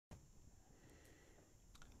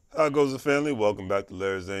How goes the family? Welcome back to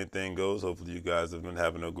Larry's Anything Goes. Hopefully, you guys have been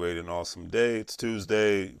having a great and awesome day. It's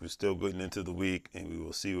Tuesday. We're still getting into the week, and we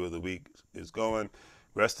will see where the week is going.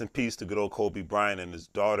 Rest in peace to good old Kobe Bryant and his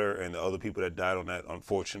daughter and the other people that died on that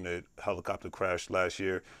unfortunate helicopter crash last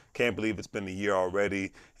year. Can't believe it's been a year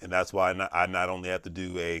already, and that's why I not only have to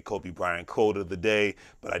do a Kobe Bryant quote of the day,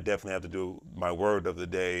 but I definitely have to do my word of the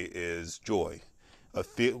day is joy,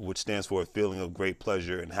 which stands for a feeling of great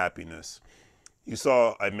pleasure and happiness. You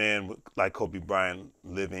saw a man like Kobe Bryant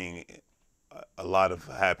living a lot of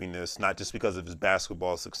happiness, not just because of his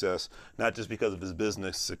basketball success, not just because of his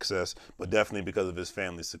business success, but definitely because of his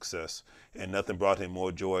family success. And nothing brought him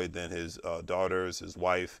more joy than his daughters, his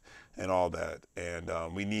wife, and all that. And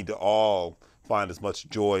we need to all find as much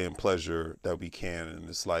joy and pleasure that we can in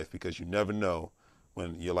this life because you never know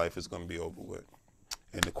when your life is going to be over with.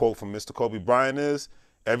 And the quote from Mr. Kobe Bryant is,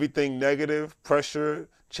 everything negative, pressure,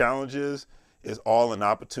 challenges is all an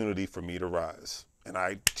opportunity for me to rise. And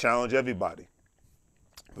I challenge everybody,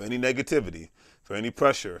 for any negativity, for any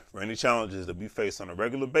pressure, for any challenges that we face on a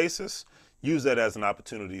regular basis, use that as an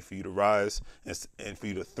opportunity for you to rise and for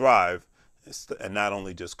you to thrive and not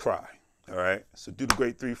only just cry. All right. So do the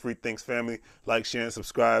great three free things, family. Like, share, and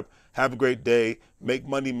subscribe. Have a great day. Make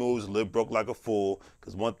money moves. Live broke like a fool.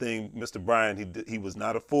 Because one thing, Mr. Bryan, he was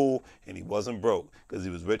not a fool and he wasn't broke. Because he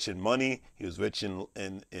was rich in money, he was rich in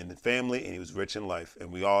family, and he was rich in life.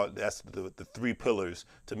 And that's the three pillars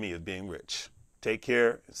to me of being rich. Take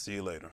care and see you later.